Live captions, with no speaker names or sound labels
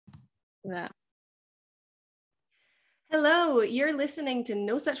Yeah. Hello, you're listening to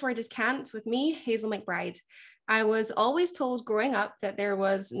No Such Word as Can't with me, Hazel McBride. I was always told growing up that there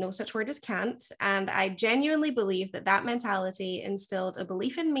was no such word as can't, and I genuinely believe that that mentality instilled a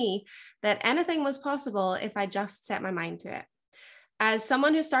belief in me that anything was possible if I just set my mind to it. As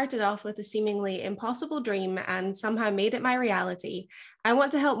someone who started off with a seemingly impossible dream and somehow made it my reality, I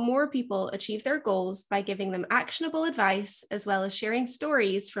want to help more people achieve their goals by giving them actionable advice as well as sharing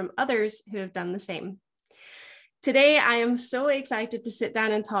stories from others who have done the same. Today, I am so excited to sit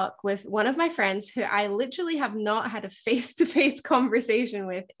down and talk with one of my friends who I literally have not had a face-to-face conversation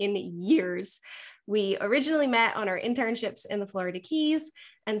with in years. We originally met on our internships in the Florida Keys,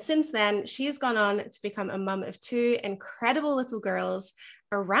 and since then, she has gone on to become a mum of two incredible little girls,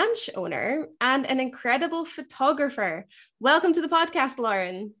 a ranch owner, and an incredible photographer. Welcome to the podcast,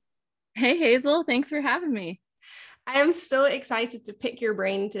 Laurin. Hey, Hazel, thanks for having me. I am so excited to pick your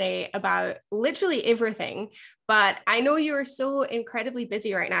brain today about literally everything, but I know you are so incredibly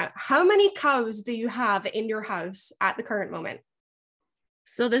busy right now. How many cows do you have in your house at the current moment?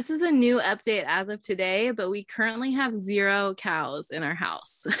 So this is a new update as of today, but we currently have 0 cows in our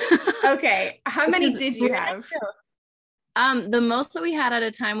house. Okay, how many did you have? The most that we had at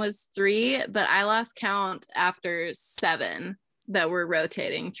a time was 3, but I lost count after 7 that were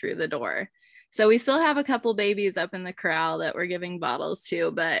rotating through the door. So we still have a couple babies up in the corral that we're giving bottles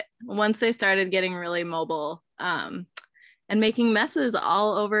to, but once they started getting really mobile and making messes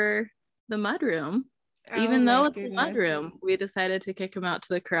all over the mudroom, even though it's a mudroom, we decided to kick them out to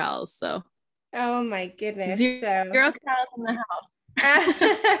the corrals. So, oh my goodness, 0 cows in the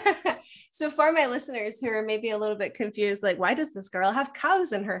house. So for my listeners who are maybe a little bit confused, like, why does this girl have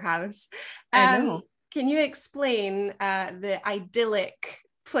cows in her house? I know. Can you explain the idyllic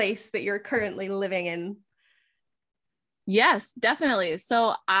place that you're currently living in? Yes, definitely.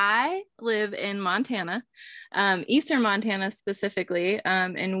 So I live in Montana, Eastern Montana specifically,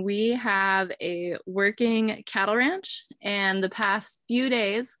 and we have a working cattle ranch. And the past few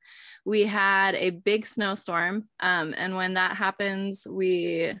days, we had a big snowstorm. And when that happens,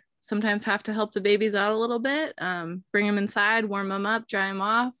 we sometimes have to help the babies out a little bit, bring them inside, warm them up, dry them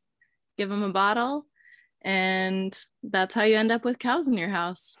off, give them a bottle. And that's how you end up with cows in your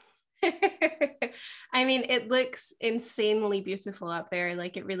house. I mean, it looks insanely beautiful up there,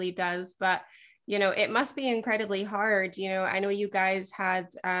 like it really does, but you know, it must be incredibly hard. You know, I know you guys had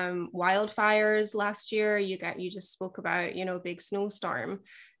wildfires last year. You just spoke about, you know, big snowstorm.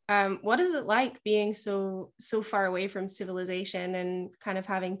 What is it like being so far away from civilization and kind of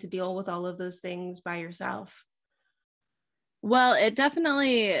having to deal with all of those things by yourself? Well, it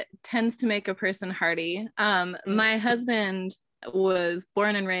definitely tends to make a person hardy. My husband was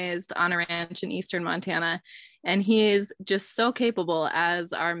born and raised on a ranch in Eastern Montana, and he is just so capable,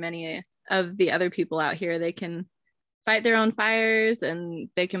 as are many of the other people out here. They can fight their own fires and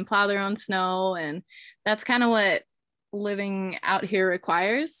they can plow their own snow, and that's kind of what living out here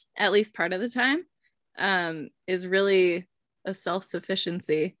requires, at least part of the time, is really a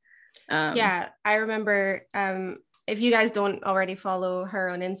self-sufficiency. Yeah, I remember, if you guys don't already follow her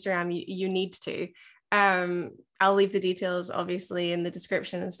on Instagram, you need to. I'll leave the details obviously in the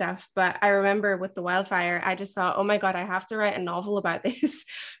description and stuff, but I remember with the wildfire, I just thought, oh my God, I have to write a novel about this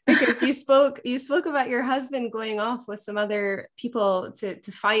because you spoke about your husband going off with some other people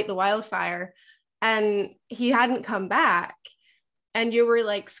to fight the wildfire, and he hadn't come back, and you were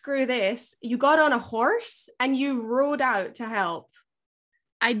like, screw this. You got on a horse and you rode out to help.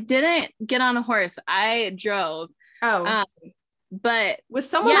 I didn't get on a horse. I drove. Oh, but was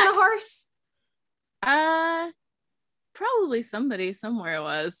someone on a horse? Probably somebody somewhere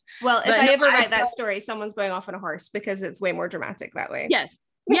was. Well, if I ever write that story, someone's going off on a horse because it's way more dramatic that way. Yes.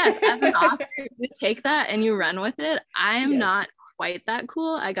 As an author, you take that and you run with it. I am not quite that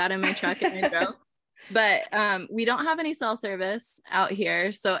cool. I got in my truck and I drove. But we don't have any cell service out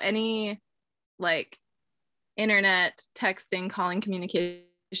here. So any like internet, texting, calling communications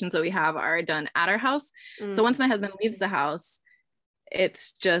that we have are done at our house. So once my husband leaves the house,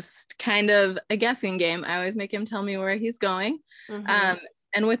 it's just kind of a guessing game. I always make him tell me where he's going.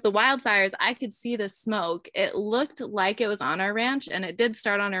 And with the wildfires, I could see the smoke. It looked like it was on our ranch, and it did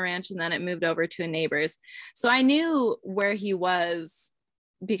start on our ranch, and then it moved over to a neighbor's. So I knew where he was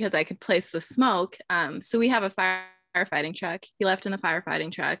because I could place the smoke. So we have a firefighting truck. He left in the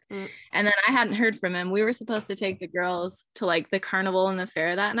firefighting truck. And then I hadn't heard from him. We were supposed to take the girls to like the carnival and the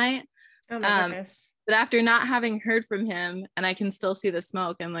fair that night. Oh my goodness. But after not having heard from him and I can still see the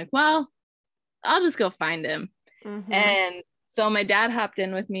smoke, I'm like, well, I'll just go find him. And so my dad hopped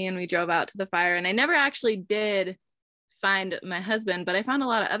in with me and we drove out to the fire, and I never actually did find my husband, but I found a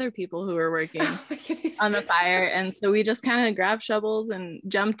lot of other people who were working Oh my goodness. on the fire. And so we just kind of grabbed shovels and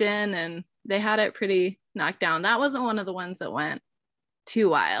jumped in, and they had it pretty knocked down. That wasn't one of the ones that went too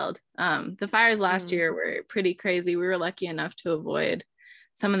wild. The fires last year were pretty crazy. We were lucky enough to avoid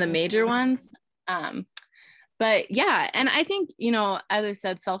some of the major ones. But yeah, and I think, you know, as I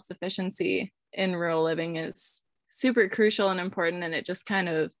said, self-sufficiency in rural living is super crucial and important, and it just kind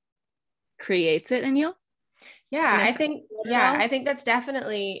of creates it in you. Yeah, I think that's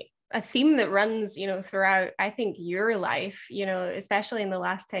definitely a theme that runs, you know, throughout, I think, your life, you know, especially in the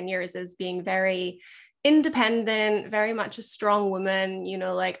last 10 years, is being very independent, very much a strong woman, you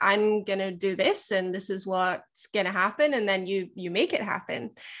know, like, I'm gonna do this and this is what's gonna happen, and then you make it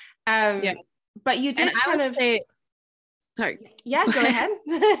happen. Yeah. But you did sorry. Yeah, go ahead.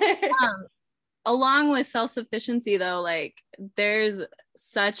 Along with self-sufficiency though, like, there's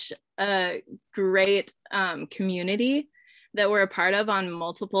such a great community that we're a part of on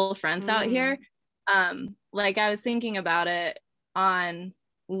multiple fronts out here. Like, I was thinking about it on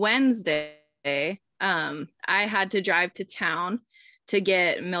Wednesday. I had to drive to town to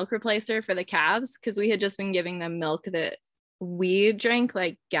get milk replacer for the calves because we had just been giving them milk that we drank,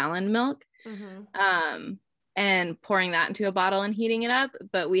 like gallon milk, and pouring that into a bottle and heating it up.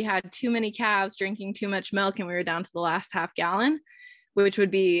 But we had too many calves drinking too much milk, and we were down to the last half gallon, which would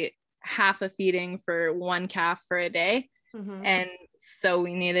be half a feeding for one calf for a day. And so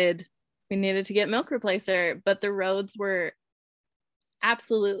we needed to get milk replacer, but the roads were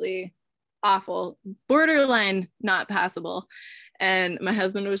absolutely awful, borderline not passable. And my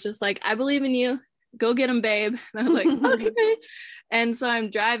husband was just like, I believe in you, go get him, babe. And I was like, okay. And so I'm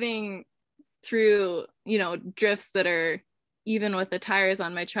driving through, you know, drifts that are even with the tires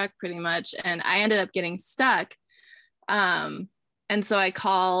on my truck pretty much, and I ended up getting stuck. And so I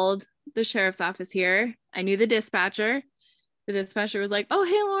called the sheriff's office here. I knew the dispatcher. The dispatcher was like, oh,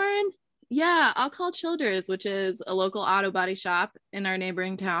 hey, Laurin. Yeah, I'll call Childers, which is a local auto body shop in our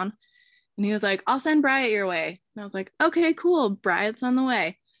neighboring town. And he was like, I'll send Bryant your way. And I was like, okay, cool. Bryant's on the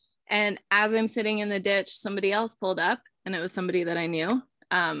way. And as I'm sitting in the ditch, somebody else pulled up, and it was somebody that I knew,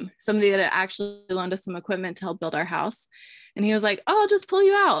 somebody that had actually loaned us some equipment to help build our house. And he was like, oh, I'll just pull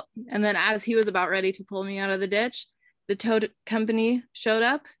you out. And then as he was about ready to pull me out of the ditch, the tow company showed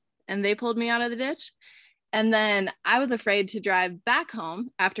up and they pulled me out of the ditch. And then I was afraid to drive back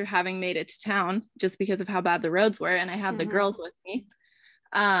home after having made it to town just because of how bad the roads were. And I had the girls with me.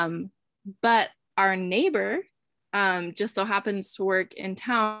 But our neighbor just so happens to work in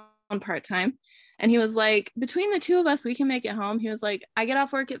town part-time. And he was like, between the two of us, we can make it home. He was like, I get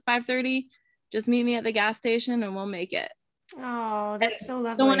off work at 5:30. Just meet me at the gas station and we'll make it. Oh, that's so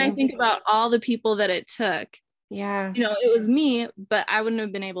lovely. So when I think about all the people that it took, yeah, you know, it was me, but I wouldn't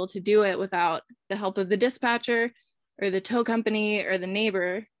have been able to do it without the help of the dispatcher or the tow company or the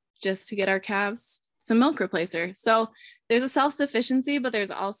neighbor just to get our calves some milk replacer. So there's a self-sufficiency, but there's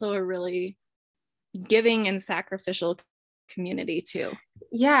also a really giving and sacrificial community too.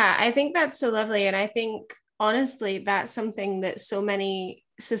 Yeah, I think that's so lovely. And I think, honestly, that's something that so many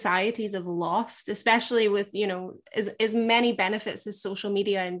societies have lost, especially with, you know, as many benefits as social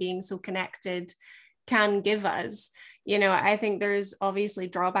media and being so connected can give us. You know, I think there's obviously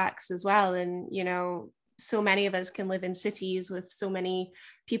drawbacks as well. And, you know, so many of us can live in cities with so many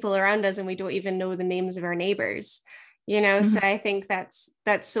people around us and we don't even know the names of our neighbors, you know. So I think that's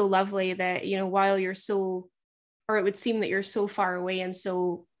so lovely that, you know, while you're so, or it would seem that you're so far away and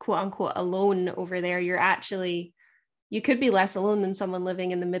so quote unquote alone over there, you're actually, you could be less alone than someone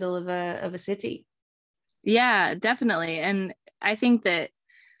living in the middle of a city. Yeah, definitely. And I think that,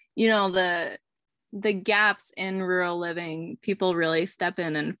 you know, the gaps in rural living, people really step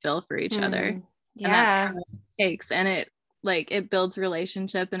in and fill for each other. Yeah. And that's kind of what it takes. And it builds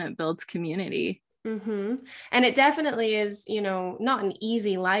relationship and it builds community. And it definitely is, you know, not an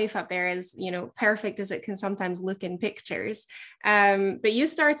easy life up there, as, you know, perfect as it can sometimes look in pictures. But you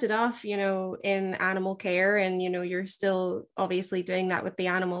started off, you know, in animal care, and, you know, you're still obviously doing that with the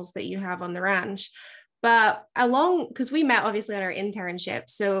animals that you have on the ranch. But because we met obviously on our internship.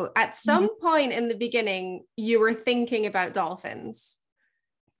 So at some point in the beginning, you were thinking about dolphins.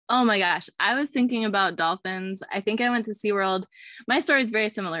 Oh my gosh, I was thinking about dolphins. I think I went to SeaWorld. My story is very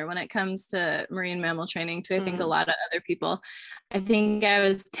similar when it comes to marine mammal training to, I think, a lot of other people. I think I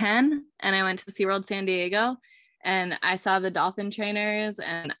was 10 and I went to SeaWorld San Diego and I saw the dolphin trainers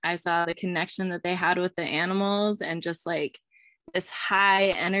and I saw the connection that they had with the animals and just like this high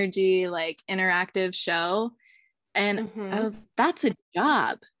energy, like interactive show. And I was, that's a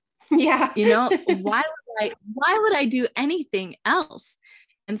job. Yeah. You know, why would I do anything else?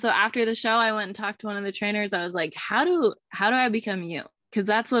 And so after the show, I went and talked to one of the trainers. I was like, how do I become you? Because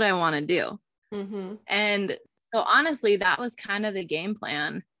that's what I want to do. Mm-hmm. And so honestly, that was kind of the game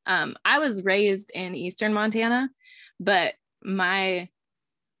plan. I was raised in Eastern Montana, but my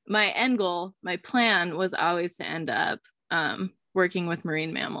end goal, my plan was always to end up working with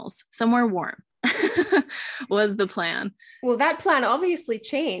marine mammals somewhere warm. Was the plan. Well, that plan obviously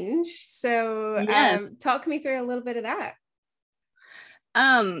changed. So Yes. talk me through a little bit of that.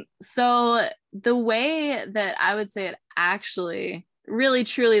 So the way that I would say it actually really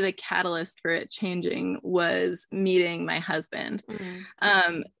truly the catalyst for it changing was meeting my husband.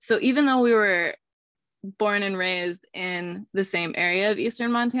 So even though we were born and raised in the same area of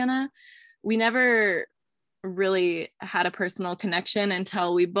Eastern Montana, we never really had a personal connection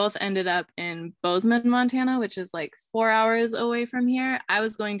until we both ended up in Bozeman, Montana, which is like 4 hours away from here. I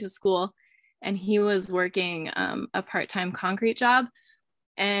was going to school and he was working a part-time concrete job.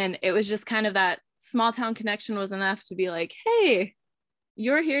 And it was just kind of that small town connection was enough to be like, hey,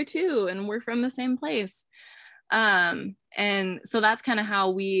 you're here too. And we're from the same place. And so that's kind of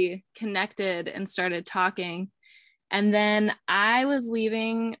how we connected and started talking. And then I was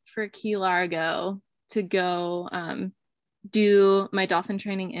leaving for Key Largo to go do my dolphin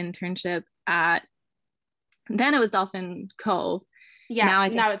training internship at, then it was Dolphin Cove. Yeah,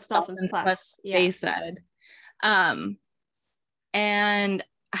 now it's Dolphins Plus. Yeah. They said. And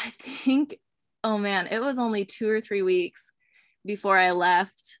I think, oh man, it was only 2 or 3 weeks before I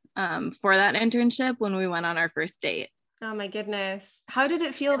left for that internship when we went on our first date. Oh my goodness. How did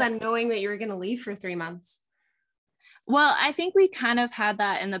it feel then knowing that you were going to leave for 3 months? Well, I think we kind of had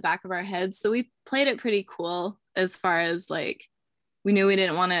that in the back of our heads. So we played it pretty cool as far as like, we knew we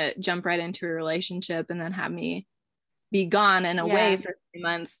didn't want to jump right into a relationship and then have me be gone and away for 3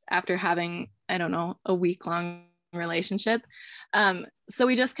 months after having, I don't know, a week-long relationship. So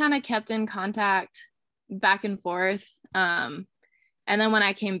we just kind of kept in contact back and forth. And then when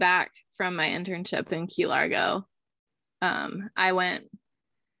I came back from my internship in Key Largo, I went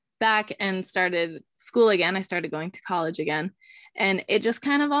back and started school again. I started going to college again, and it just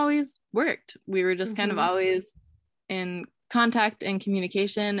kind of always worked. We were just kind of always in contact and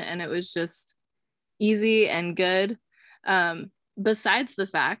communication, and it was just easy and good. Besides the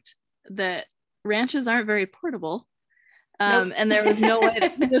fact that ranches aren't very portable. And there was no way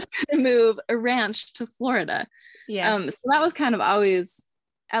to just move a ranch to Florida. Yes. So that was kind of always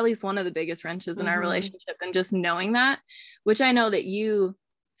at least one of the biggest wrenches in our relationship. And just knowing that, which I know that you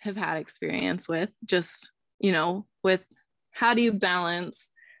have had experience with, just, you know, with how do you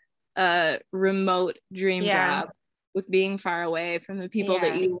balance a remote dream job with being far away from the people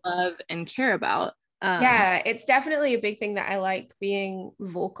that you love and care about. Yeah, it's definitely a big thing that I like being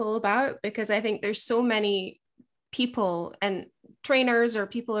vocal about, because I think there's so many people and trainers or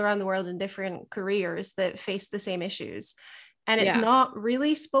people around the world in different careers that face the same issues, and it's not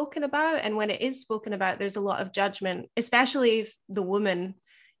really spoken about. And when it is spoken about, there's a lot of judgment, especially if the woman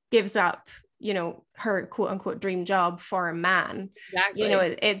gives up, you know, her quote unquote dream job for a man. Exactly. You know,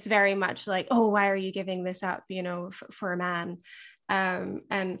 it's very much like, oh, why are you giving this up, you know, for a man?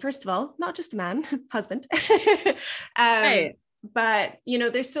 And first of all, not just a man, husband. Right. But, you know,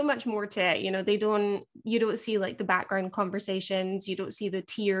 there's so much more to it. You know, you don't see like the background conversations, you don't see the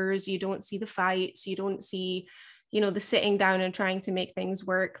tears, you don't see the fights, you don't see, you know, the sitting down and trying to make things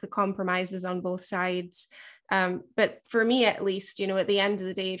work, the compromises on both sides. But for me, at least, you know, at the end of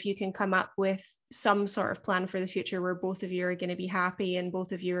the day, if you can come up with some sort of plan for the future where both of you are going to be happy and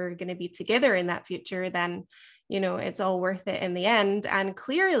both of you are going to be together in that future, then, you know, it's all worth it in the end. And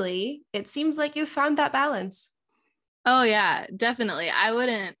clearly, it seems like you've found that balance. Oh yeah, definitely. I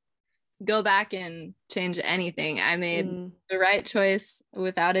wouldn't go back and change anything. I made the right choice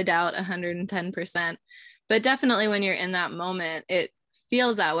without a doubt, 110%. But definitely when you're in that moment, it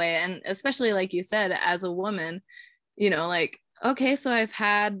feels that way. And especially like you said, as a woman, you know, like, okay, so I've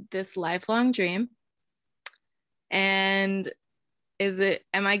had this lifelong dream, and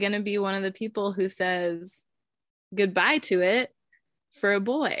am I going to be one of the people who says goodbye to it for a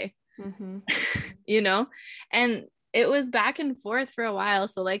boy? You know? And it was back and forth for a while.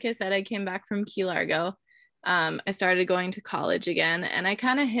 So like I said, I came back from Key Largo. I started going to college again, and I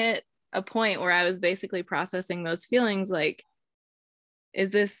kind of hit a point where I was basically processing those feelings like,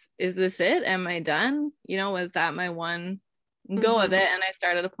 is this it? Am I done? You know, was that my one go of it? And I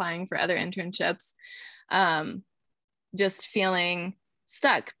started applying for other internships, just feeling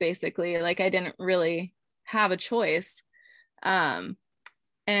stuck, basically, like I didn't really have a choice. And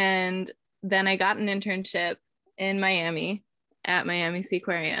then I got an internship in Miami at Miami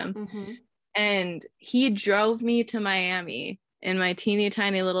Seaquarium. And he drove me to Miami in my teeny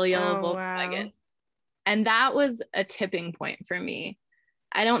tiny little yellow Oh, Volkswagen. wow. And that was a tipping point for me.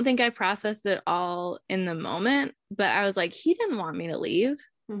 I don't think I processed it all in the moment, but I was like, he didn't want me to leave.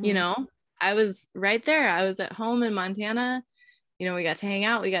 You know, I was right there. I was at home in Montana. You know, we got to hang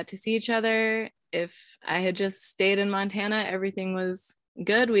out, we got to see each other. If I had just stayed in Montana, everything was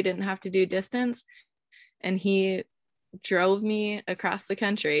good. We didn't have to do distance. And he drove me across the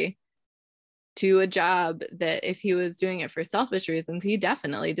country to a job that, if he was doing it for selfish reasons, he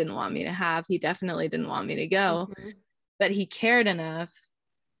definitely didn't want me to have. He definitely didn't want me to go. But he cared enough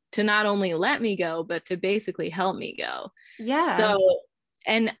to not only let me go, but to basically help me go. Yeah. So,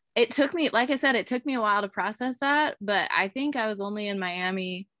 and it took me, like I said, it took me a while to process that, but I think I was only in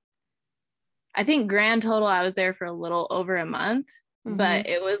Miami. I think grand total, I was there for a little over a month, but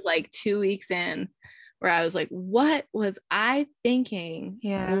it was like 2 weeks in where I was like, what was I thinking?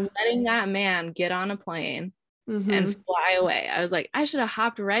 Letting that man get on a plane and fly away. I was like, I should have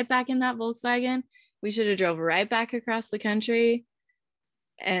hopped right back in that Volkswagen. We should have drove right back across the country.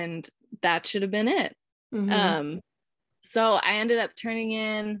 And that should have been it. So I ended up turning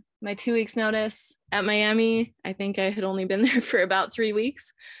in my 2 weeks notice at Miami. I think I had only been there for about 3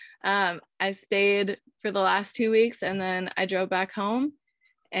 weeks. I stayed for the last 2 weeks and then I drove back home,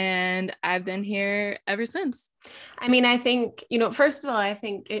 and I've been here ever since. I mean, I think, you know, first of all, I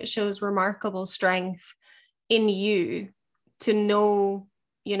think it shows remarkable strength in you to know,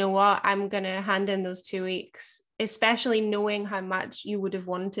 you know what, I'm going to hand in those 2 weeks, especially knowing how much you would have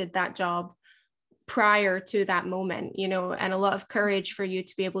wanted that job prior to that moment, you know, and a lot of courage for you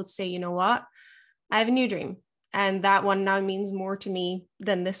to be able to say, you know what, I have a new dream, and that one now means more to me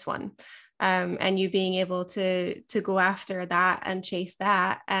than this one. And you being able to go after that and chase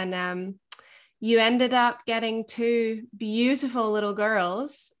that. And you ended up getting 2 beautiful little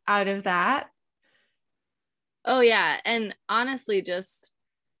girls out of that. Oh yeah. And honestly, just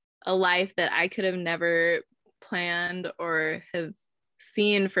a life that I could have never planned or have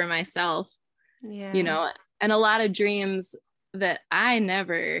seen for myself. Yeah. You know, and a lot of dreams that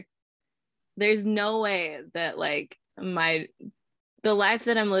there's no way that like the life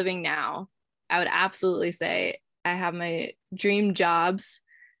that I'm living now, I would absolutely say I have my dream jobs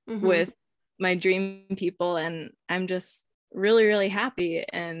with my dream people, and I'm just really, really happy.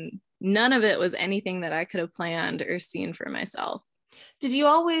 And none of it was anything that I could have planned or seen for myself. Did you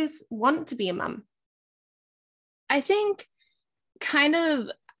always want to be a mom? I think kind of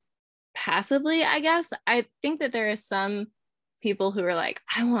passively, I guess. I think that there are some people who are like,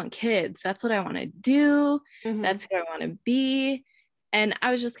 I want kids. That's what I want to do. That's who I want to be. And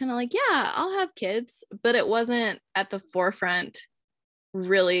I was just kind of like, yeah, I'll have kids. But it wasn't at the forefront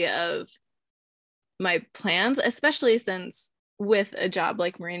really of my plans, especially since with a job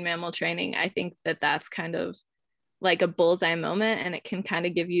like marine mammal training, I think that that's kind of like a bullseye moment, and it can kind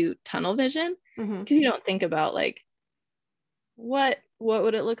of give you tunnel vision because you don't think about like, what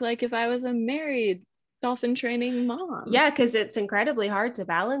would it look like if I was a married dolphin training mom? Yeah, because it's incredibly hard to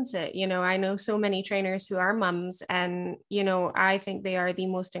balance it. You know, I know so many trainers who are mums, and, you know, I think they are the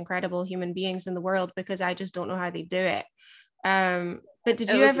most incredible human beings in the world because I just don't know how they do it. But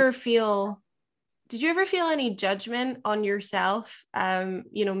did you ever feel any judgment on yourself,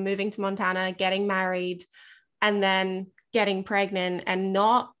 you know, moving to Montana, getting married, and then getting pregnant and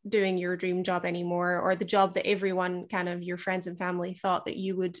not doing your dream job anymore, or the job that everyone, kind of your friends and family, thought that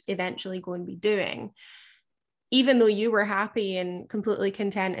you would eventually go and be doing, even though you were happy and completely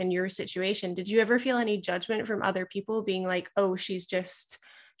content in your situation? Did you ever feel any judgment from other people being like, oh, she's just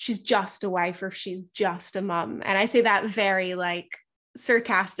a wife, or she's just a mom? And I say that very like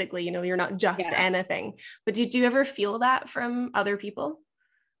sarcastically, you know, you're not just anything. But did you ever feel that from other people?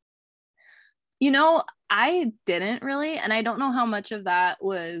 You know, I didn't really. And I don't know how much of that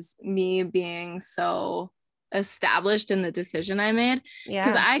was me being so established in the decision I made.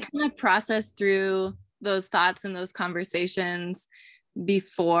 Because I kind of processed through those thoughts and those conversations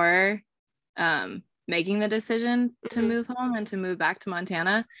before making the decision to move home and to move back to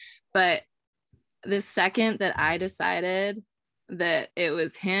Montana. But the second that I decided that it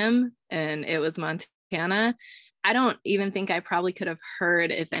was him and it was Montana, I don't even think I probably could have heard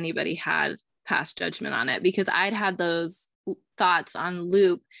if anybody had passed judgment on it, because I'd had those thoughts on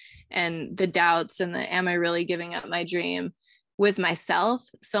loop and the doubts and the, am I really giving up my dream with myself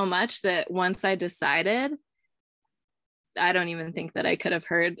so much that once I decided, I don't even think that I could have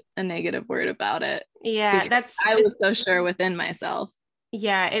heard a negative word about it. Yeah, I was so sure within myself.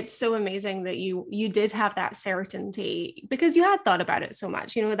 Yeah, it's so amazing that you did have that certainty because you had thought about it so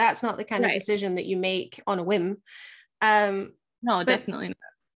much. You know, that's not the kind of decision that you make on a whim. No, definitely not.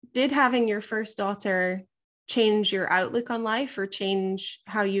 Did having your first daughter change your outlook on life or change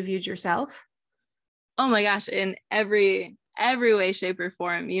how you viewed yourself? Oh my gosh, in every way, shape, or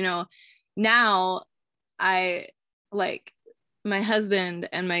form. You know, now I like my husband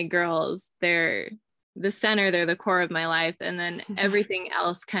and my girls, they're the center, they're the core of my life. And then everything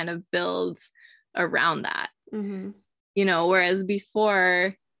else kind of builds around that. Mm-hmm. You know, whereas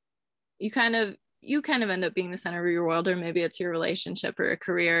before you kind of end up being the center of your world, or maybe it's your relationship or a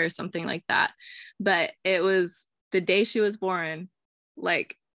career or something like that. But it was the day she was born,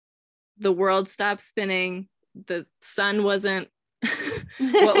 like the world stopped spinning. The sun wasn't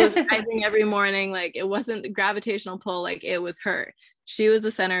what was rising every morning. Like it wasn't the gravitational pull. Like it was her. She was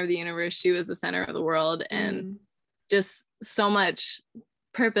the center of the universe. She was the center of the world. And just so much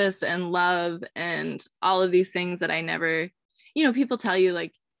purpose and love and all of these things that I never, you know, people tell you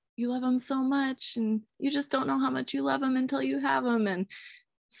like, you love them so much and you just don't know how much you love them until you have them. And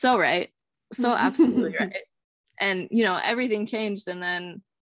so right. So absolutely right. And, you know, everything changed. And then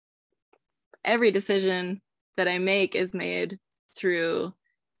every decision that I make is made through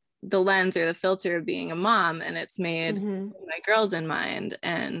the lens or the filter of being a mom. And it's made with my girls in mind.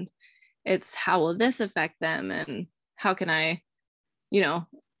 And it's how will this affect them? And how can I, you know,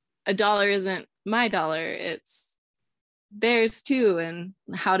 a dollar isn't my dollar. It's theirs too. And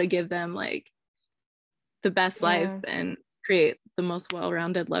how to give them like the best life and create the most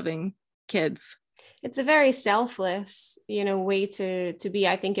well-rounded, loving kids. It's a very selfless, you know, way to be.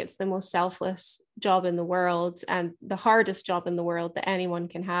 I think it's the most selfless job in the world, and the hardest job in the world that anyone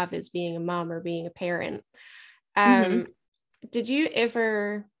can have is being a mom or being a parent. Did you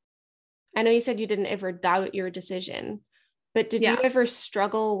ever, I know you said you didn't ever doubt your decision, but did you ever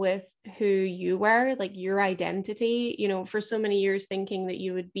struggle with who you were, like your identity, you know, for so many years thinking that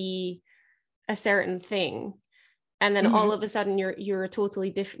you would be a certain thing? And then all of a sudden you're a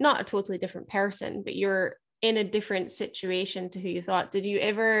totally different, not a totally different person, but you're in a different situation to who you thought. Did you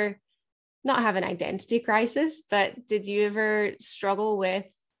ever not have an identity crisis, but did you ever struggle with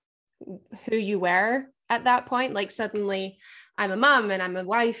who you were at that point? Like suddenly I'm a mom and I'm a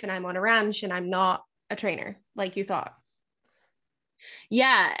wife and I'm on a ranch and I'm not a trainer like you thought.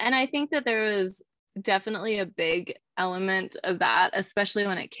 Yeah. And I think that there was definitely a big element of that, especially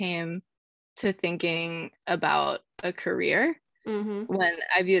when it came to thinking about a career. When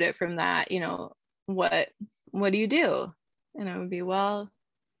I viewed it from that, you know, what do you do? And it would be, well,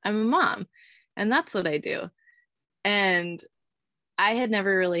 I'm a mom and that's what I do. And I had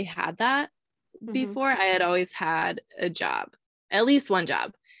never really had that before. I had always had a job, at least one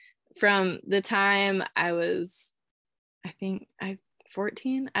job, from the time I was, I think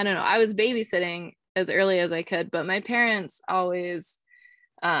 14. I don't know. I was babysitting as early as I could, but my parents always,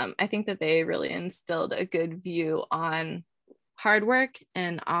 I think that they really instilled a good view on hard work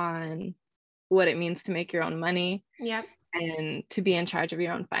and on what it means to make your own money. Yep. And to be in charge of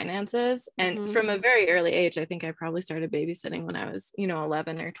your own finances. And from a very early age, I think I probably started babysitting when I was, you know,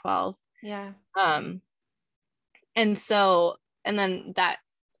 11 or 12. Yeah. And so, and then that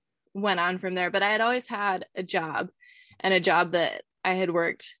went on from there, but I had always had a job, and a job that I had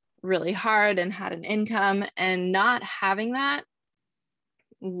worked really hard and had an income, and not having that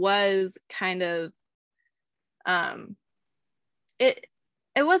was kind of,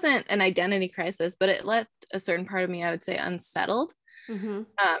 it wasn't an identity crisis, but it left a certain part of me, I would say, unsettled,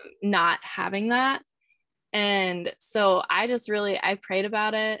 not having that. And so I just really, I prayed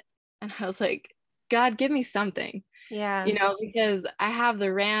about it, and I was like, God, give me something, you know, because I have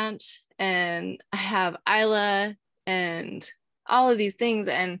the ranch and I have Isla and all of these things,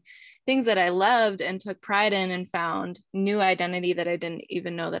 and things that I loved and took pride in, and found new identity that I didn't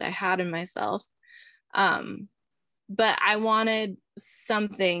even know that I had in myself. But I wanted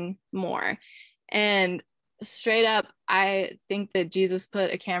something more. And straight up, I think that Jesus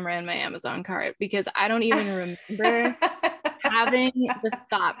put a camera in my Amazon cart, because I don't even remember having the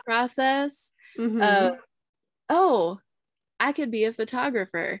thought process of, oh, I could be a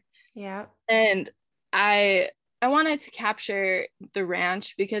photographer. Yeah. And I wanted to capture the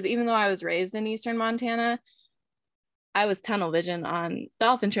ranch, because even though I was raised in Eastern Montana, I was tunnel vision on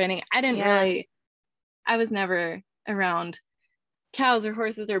dolphin training. I didn't really, I was never around cows or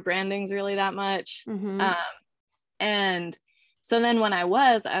horses or brandings really that much. And so then when I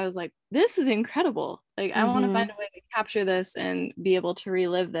was like, this is incredible. Like, I want to find a way to capture this and be able to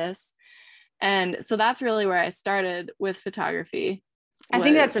relive this. And so that's really where I started with photography. I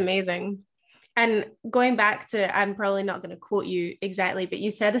think that's amazing. And going back to, I'm probably not going to quote you exactly, but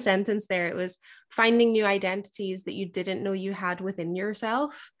you said a sentence there. It was finding new identities that you didn't know you had within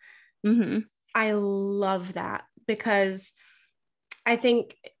yourself. I love that, because I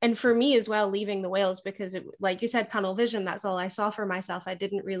think, and for me as well, leaving the Wales, because it, like you said, tunnel vision, that's all I saw for myself. I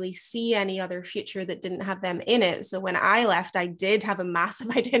didn't really see any other future that didn't have them in it. So when I left, I did have a massive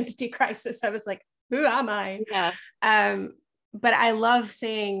identity crisis. I was like, who am I? Yeah. But I love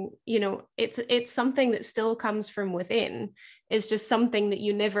saying, you know, it's something that still comes from within. It's just something that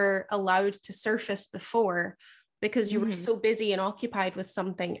you never allowed to surface before because you were so busy and occupied with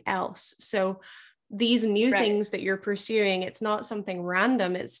something else. So these new things that you're pursuing, it's not something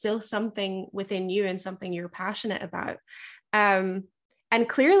random, it's still something within you and something you're passionate about. And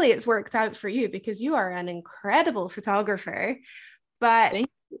clearly it's worked out for you because you are an incredible photographer. But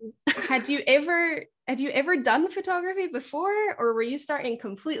had you ever done photography before, or were you starting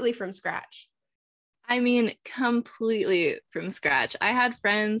completely from scratch? I mean, completely from scratch. I had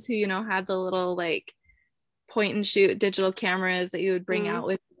friends who, you know, had the little like point and shoot digital cameras that you would bring out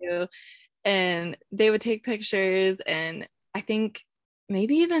with you, and they would take pictures. And I think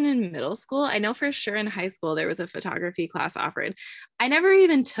maybe even in middle school, I know for sure in high school, there was a photography class offered. I never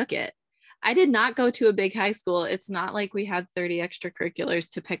even took it. I did not go to a big high school. It's not like we had 30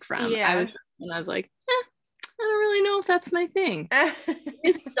 extracurriculars to pick from. Yeah. I was like, I don't really know if that's my thing.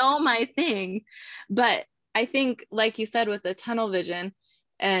 It's so my thing. But I think, like you said, with the tunnel vision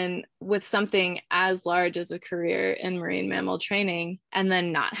and with something as large as a career in marine mammal training, and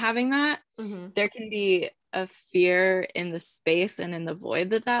then not having that, there can be a fear in the space and in the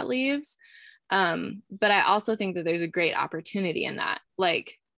void that leaves. But I also think that there's a great opportunity in that.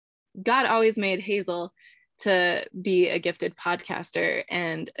 Like, God always made Hazel to be a gifted podcaster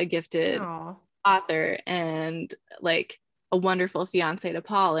and a gifted author and like a wonderful fiance to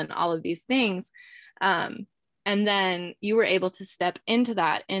Paul and all of these things. And then you were able to step into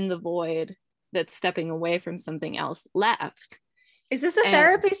that in the void that's stepping away from something else left. Is this a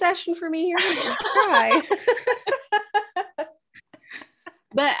therapy session for me here? Try.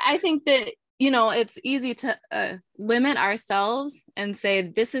 But I think that, you know, it's easy to limit ourselves and say,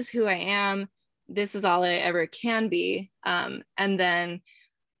 this is who I am. This is all I ever can be. And then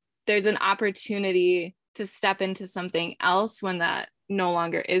there's an opportunity to step into something else when that no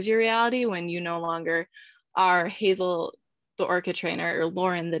longer is your reality, when you no longer are Hazel, the orca trainer, or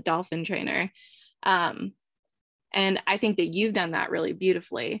Laurin, the dolphin trainer. And I think that you've done that really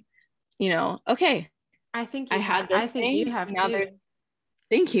beautifully. You know, okay, I think I had this I think thing, you have now too.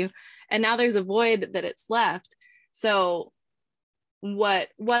 Thank you. And now there's a void that it's left. So what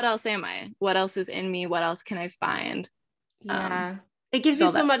else am I? What else is in me? What else can I find? Yeah. It gives you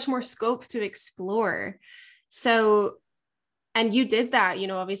so much more scope to explore. So, and you did that, you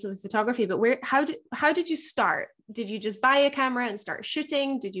know, obviously with photography, but how did you start? Did you just buy a camera and start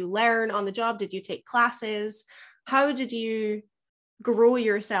shooting? Did you learn on the job? Did you take classes? How did you grow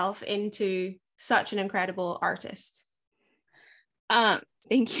yourself into such an incredible artist?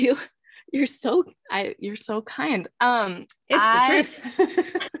 Thank you. You're so kind. It's the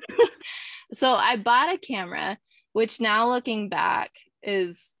truth. So I bought a camera, which now looking back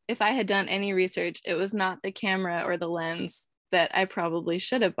is, if I had done any research, it was not the camera or the lens that I probably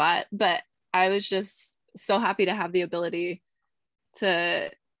should have bought, but I was just so happy to have the ability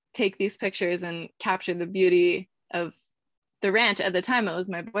to take these pictures and capture the beauty of the ranch. At the time, it was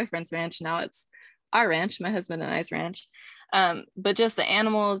my boyfriend's ranch. Now it's our ranch, my husband and I's ranch. But just the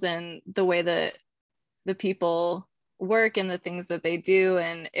animals and the way that the people work and the things that they do.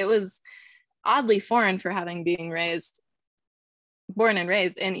 And it was oddly foreign for having born and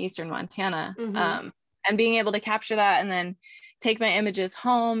raised in Eastern Montana. And being able to capture that and then take my images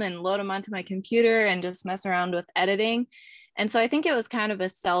home and load them onto my computer and just mess around with editing. And so I think it was kind of a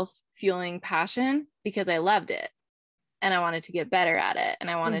self-fueling passion because I loved it and I wanted to get better at it and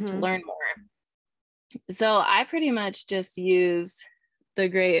I wanted to learn more. So I pretty much just used the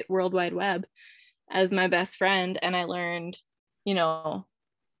great World Wide Web as my best friend. And I learned, you know,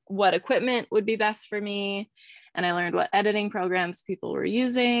 what equipment would be best for me. And I learned what editing programs people were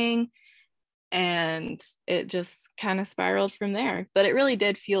using. And it just kind of spiraled from there. But it really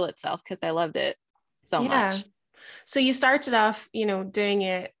did fuel itself because I loved it so much. So you started off, you know, doing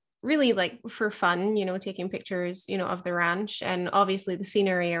it really like for fun, you know, taking pictures, you know, of the ranch, and obviously the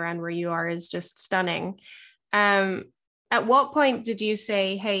scenery around where you are is just stunning. At what point did you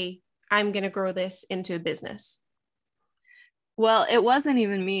say, hey, I'm going to grow this into a business? Well, it wasn't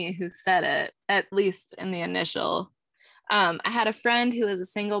even me who said it, at least in the initial. I had a friend who was a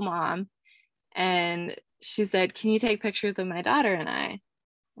single mom, and she said, can you take pictures of my daughter and I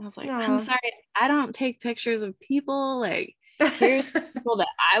was like, I'm sorry, I don't take pictures of people. Like, here's people that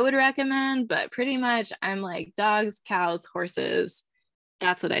I would recommend, but pretty much I'm like dogs, cows, horses,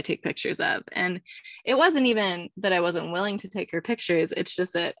 that's what I take pictures of. And it wasn't even that I wasn't willing to take her pictures. It's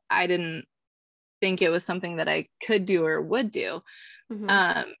just that I didn't think it was something that I could do or would do.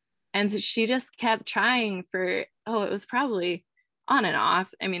 Mm-hmm. And so she just kept trying for, it was probably on and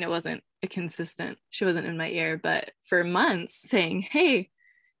off. I mean, it wasn't a consistent, she wasn't in my ear, but for months saying, hey,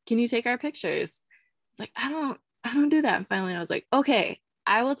 can you take our pictures? It's like, I don't do that. And finally I was like, okay,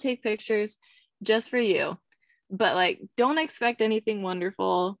 I will take pictures just for you, but like, don't expect anything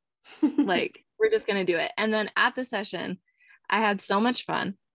wonderful. Like, we're just going to do it. And then at the session, I had so much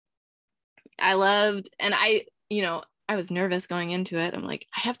fun. I loved, and I was nervous going into it. I'm like,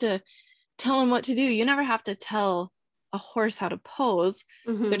 I have to tell him what to do. You never have to tell a horse how to pose.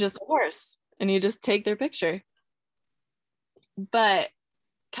 They're Mm-hmm. just a horse and you just take their picture. But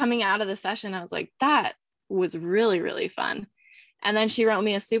coming out of the session, I was like, that was really, really fun. And then she wrote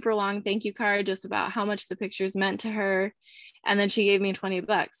me a super long thank you card just about how much the pictures meant to her. And then she gave me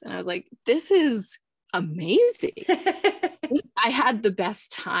 $20. And I was like, this is amazing. I had the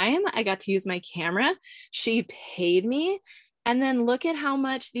best time. I got to use my camera. She paid me. And then look at how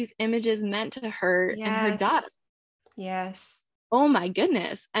much these images meant to her and her daughter. Yes. Oh my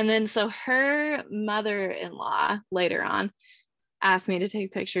goodness. And then so her mother-in-law later on asked me to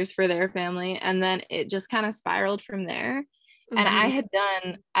take pictures for their family. And then it just kind of spiraled from there. And I Mm-hmm. had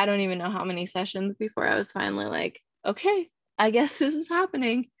done, I don't even know how many sessions before I was finally like, okay, I guess this is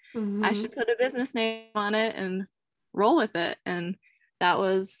happening. I Mm-hmm. should put a business name on it and roll with it. And that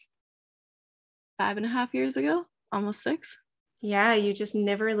was 5.5 years ago, almost 6. Yeah, you just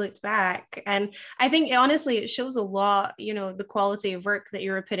never looked back. And I think honestly, it shows a lot, the quality of work that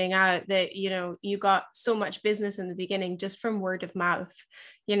you were putting out, that, you got so much business in the beginning just from word of mouth.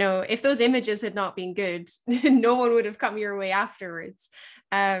 If those images had not been good, no one would have come your way afterwards.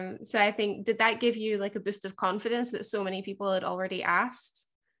 So I think, did that give you like a boost of confidence that so many people had already asked?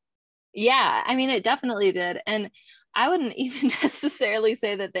 Yeah, I mean, it definitely did. And I wouldn't even necessarily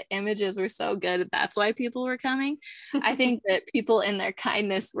say that the images were so good. That's why people were coming. I think that people in their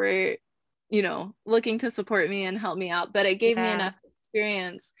kindness were, looking to support me and help me out. But it gave me Yeah. enough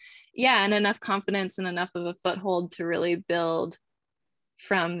experience, yeah, and enough confidence and enough of a foothold to really build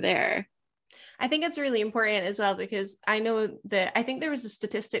from there. I think it's really important as well, because I think there was a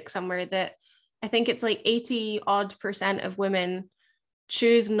statistic somewhere that I think it's like 80% of women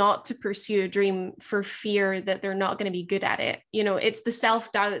choose not to pursue a dream for fear that they're not going to be good at it. It's the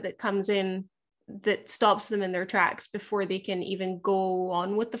self-doubt that comes in that stops them in their tracks before they can even go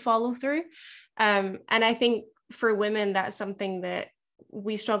on with the follow through. And I think for women, that's something that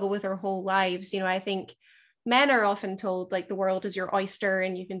we struggle with our whole lives. I think men are often told like the world is your oyster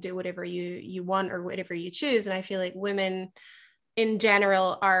and you can do whatever you want or whatever you choose. And I feel like women in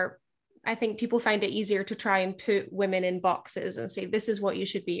general I think people find it easier to try and put women in boxes and say, this is what you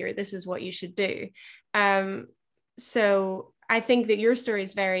should be, or this is what you should do. So I think that your story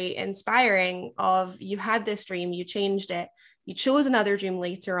is very inspiring of, you had this dream, you changed it, you chose another dream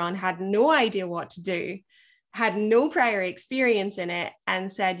later on, had no idea what to do, had no prior experience in it,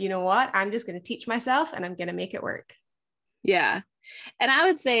 and said, you know what, I'm just going to teach myself and I'm going to make it work. Yeah. And I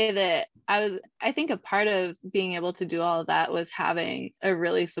would say that I think a part of being able to do all of that was having a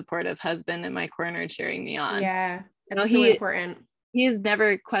really supportive husband in my corner cheering me on. Yeah, You know, it's so important. he has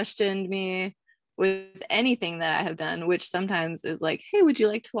never questioned me with anything that I have done, which sometimes is like, hey, would you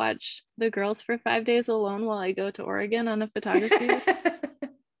like to watch the girls for 5 days alone while I go to Oregon on a photography?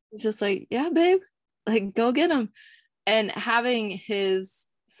 It's just like, yeah, babe, like go get them. And having his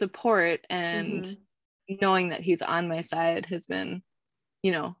support and Mm-hmm. knowing that he's on my side has been,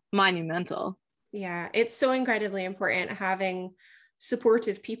 monumental. Yeah, it's so incredibly important having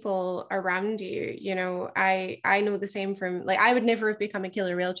supportive people around you. I know the same from, like, I would never have become a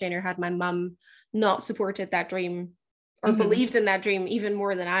killer whale trainer had my mum not supported that dream or Mm-hmm. believed in that dream even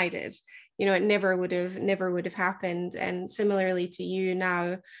more than I did. It never would have happened. And similarly to you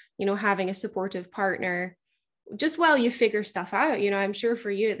now, having a supportive partner just while you figure stuff out. I'm sure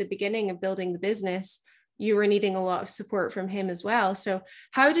for you at the beginning of building the business, you were needing a lot of support from him as well. So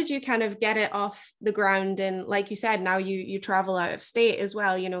how did you kind of get it off the ground? And like you said, now you travel out of state as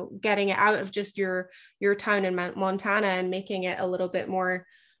well, getting it out of just your town in Montana and making it a little bit more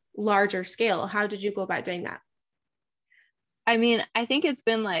larger scale. How did you go about doing that? I mean, I think it's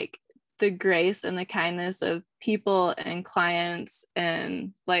been like the grace and the kindness of people and clients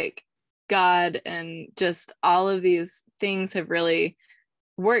and like God, and just all of these things have really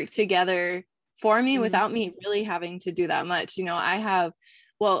worked together for me without me really having to do that much.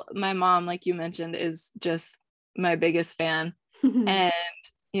 My mom, like you mentioned, is just my biggest fan. And,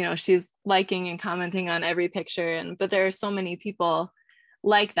 she's liking and commenting on every picture. But there are so many people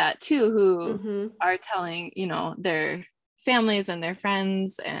like that too, who Mm-hmm. are telling, you know, their families and their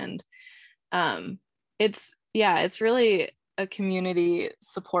friends. And it's really a community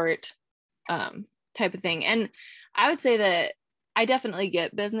support type of thing. And I would say that I definitely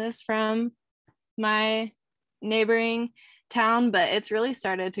get business from my neighboring town, but it's really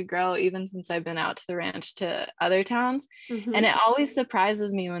started to grow even since I've been out to the ranch to other towns. Mm-hmm. And it always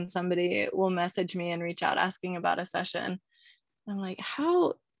surprises me when somebody will message me and reach out asking about a session. I'm like,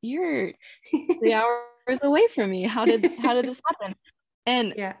 how, you're 3 hours away from me. How did this happen?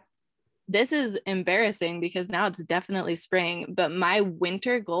 And Yeah. this is embarrassing because now it's definitely spring, but my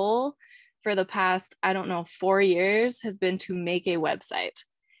winter goal for the past, I don't know, 4 years has been to make a website.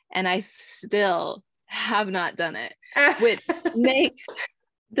 And I still have not done it, which makes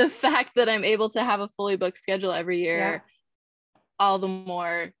the fact that I'm able to have a fully booked schedule every year all the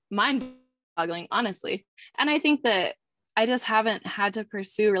more mind-boggling, honestly. And I think that I just haven't had to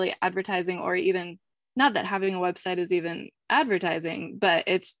pursue really advertising, or even, not that having a website is even advertising, but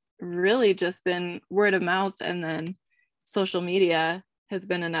it's really just been word of mouth, and then social media has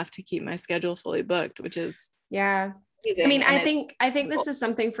been enough to keep my schedule fully booked, which is amazing. I mean, I think this is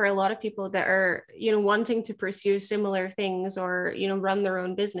something for a lot of people that are, you know, wanting to pursue similar things, or, you know, run their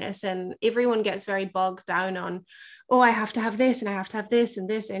own business, and everyone gets very bogged down on, oh, I have to have this and I have to have this and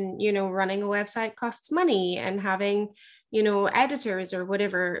this, and, you know, running a website costs money, and having, you know, editors or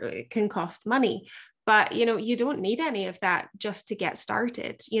whatever can cost money. But, you know, you don't need any of that just to get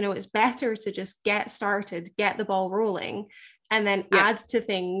started. You know, it's better to just get started, get the ball rolling, and then add to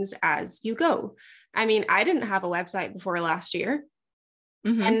things as you go. I mean, I didn't have a website before last year.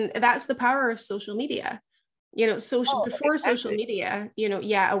 Mm-hmm. And that's the power of social media. You know, before social media, you know,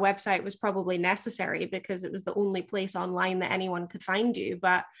 a website was probably necessary because it was the only place online that anyone could find you.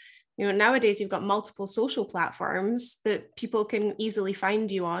 But, you know, nowadays you've got multiple social platforms that people can easily find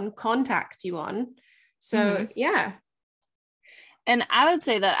you on, contact you on. So, And I would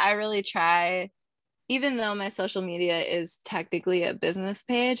say that I really try, even though my social media is technically a business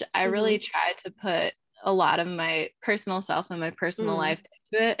page, I really try to put a lot of my personal self and my personal life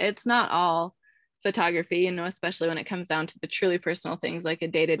into it. It's not all photography, you know, especially when it comes down to the truly personal things like a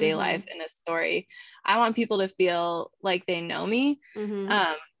day-to-day life and a story. I want people to feel like they know me.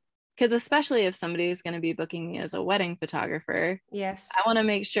 Because especially if somebody is going to be booking me as a wedding photographer, I want to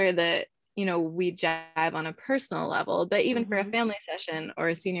make sure that, you know, we jive on a personal level, but even for a family session or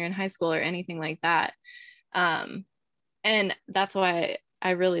a senior in high school or anything like that. And that's why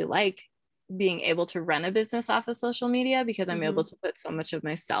I really like being able to run a business off of social media, because I'm able to put so much of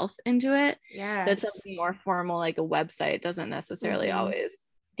myself into it. That's something more formal, like a website, doesn't necessarily always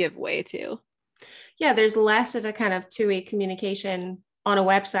give way to. Yeah, there's less of a kind of two-way communication on a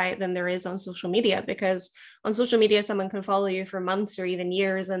website than there is on social media, because on social media someone can follow you for months or even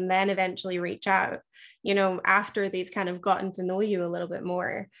years and then eventually reach out, you know, after they've kind of gotten to know you a little bit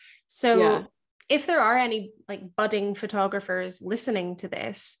more. So if there are any like budding photographers listening to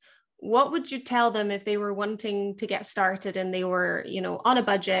this, what would you tell them if they were wanting to get started and they were, you know, on a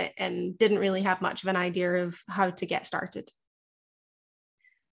budget and didn't really have much of an idea of how to get started?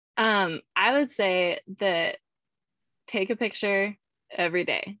 I would say that take a picture every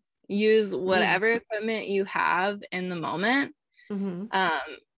day. Use whatever equipment you have in the moment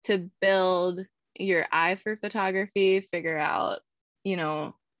to build your eye for photography, figure out, you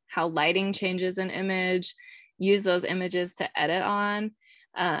know, how lighting changes an image, use those images to edit on,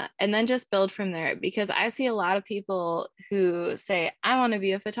 and then just build from there. Because I see a lot of people who say, I want to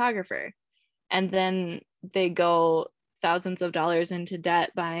be a photographer, and then they go thousands of dollars into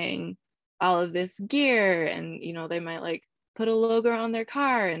debt buying all of this gear, and, you know, they might like put a logo on their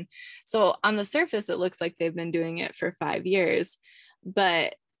car. And so on the surface, it looks like they've been doing it for 5 years,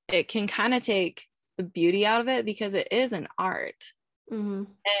 but it can kind of take the beauty out of it because it is an art. And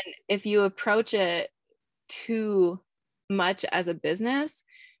if you approach it too much as a business,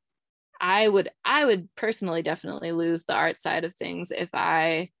 I would personally definitely lose the art side of things if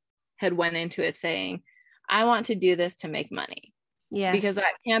I had went into it saying, I want to do this to make money. Because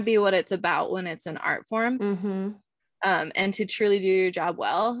that can't be what it's about when it's an art form. And to truly do your job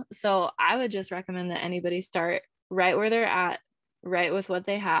well. So I would just recommend that anybody start right where they're at, right with what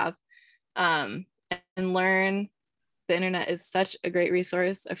they have, and learn. The internet is such a great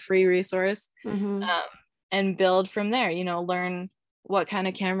resource, a free resource, and build from there. You know, learn what kind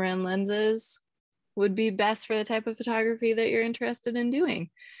of camera and lenses would be best for the type of photography that you're interested in doing,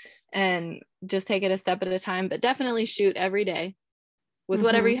 and just take it a step at a time. But definitely shoot every day with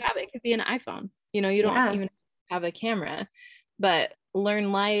whatever you have. It could be an iPhone. You know, you don't even have a camera, but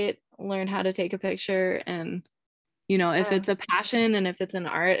learn light, learn how to take a picture, and You know, if Yeah. it's a passion and if it's an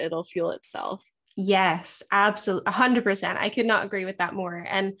art, it'll fuel itself. Yes, absolutely. 100%. I could not agree with that more.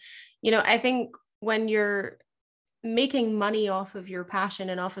 And, I think when you're making money off of your passion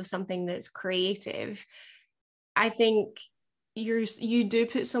and off of something that's creative, I think you do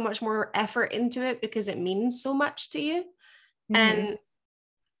put so much more effort into it because it means so much to you. Mm-hmm. And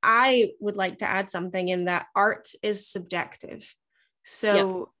I would like to add something in that art is subjective.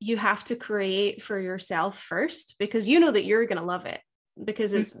 So you have to create for yourself first, because you know that you're going to love it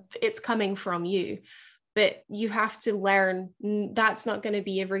because it's coming from you. But you have to learn that's not going to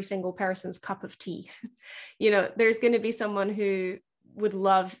be every single person's cup of tea. There's going to be someone who would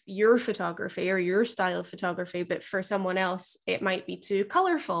love your photography or your style of photography, but for someone else it might be too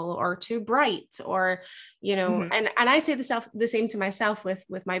colorful or too bright, or and I say the same to myself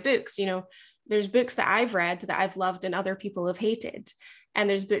with my books. There's books that I've read that I've loved and other people have hated, and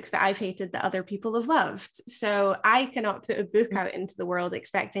there's books that I've hated that other people have loved. So I cannot put a book out into the world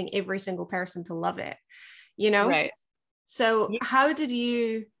expecting every single person to love it, Right. So how did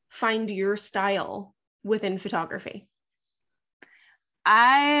you find your style within photography?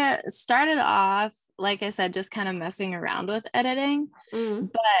 I started off, like I said, just kind of messing around with editing, but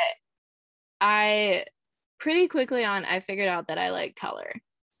I pretty quickly I figured out that I like color.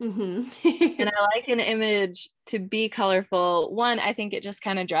 And I like an image to be colorful. One, I think it just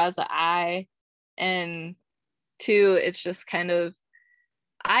kind of draws the eye. And two, it's just kind of,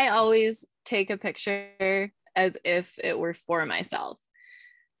 I always take a picture as if it were for myself.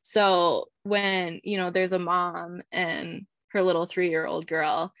 So when, there's a mom and her little 3-year-old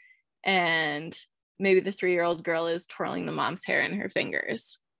girl, and maybe the 3-year-old girl is twirling the mom's hair in her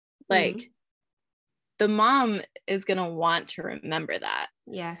fingers, like the mom is going to want to remember that.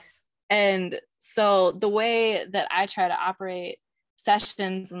 Yes. And so the way that I try to operate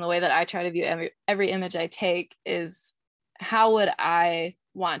sessions and the way that I try to view every image I take is, how would I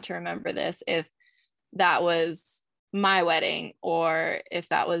want to remember this if that was my wedding or if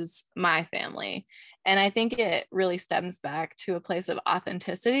that was my family? And I think it really stems back to a place of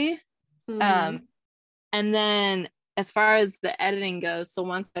authenticity. And then as far as the editing goes, so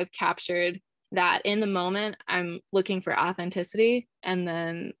once I've captured that in the moment, I'm looking for authenticity. And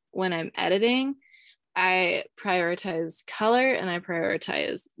then when I'm editing, I prioritize color and I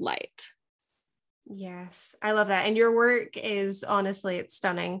prioritize light. Yes, I love that. And your work is, honestly, it's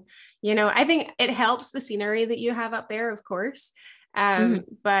stunning. I think it helps the scenery that you have up there, of course.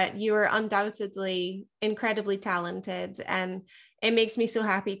 But you are undoubtedly incredibly talented. And it makes me so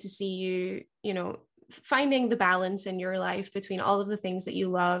happy to see you, finding the balance in your life between all of the things that you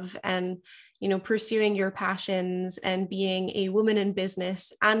love and, pursuing your passions and being a woman in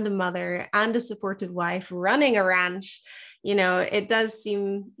business and a mother and a supportive wife running a ranch. It does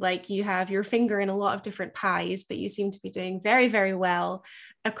seem like you have your finger in a lot of different pies, but you seem to be doing very, very well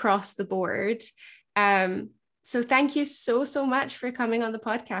across the board. So thank you so, so much for coming on the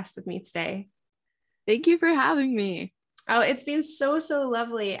podcast with me today. Thank you for having me. Oh, it's been so, so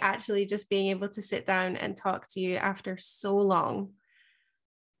lovely, actually, just being able to sit down and talk to you after so long.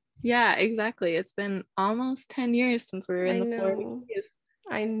 Yeah, exactly. It's been almost 10 years since we were in the Florida Keys.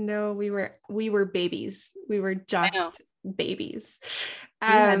 I know we were babies. We were just babies.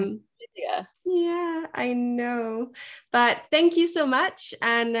 Yeah, I know. But thank you so much.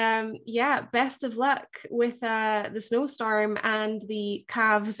 And best of luck with the snowstorm and the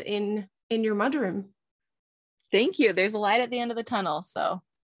calves in your mudroom. Thank you. There's a light at the end of the tunnel, so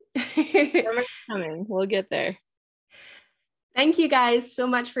summer's coming. We'll get there. Thank you guys so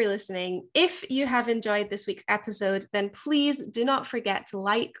much for listening. If you have enjoyed this week's episode, then please do not forget to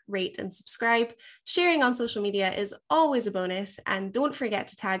like, rate, and subscribe. Sharing on social media is always a bonus. And don't forget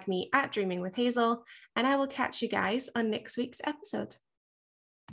to tag me at Dreaming with Hazel. And I will catch you guys on next week's episode.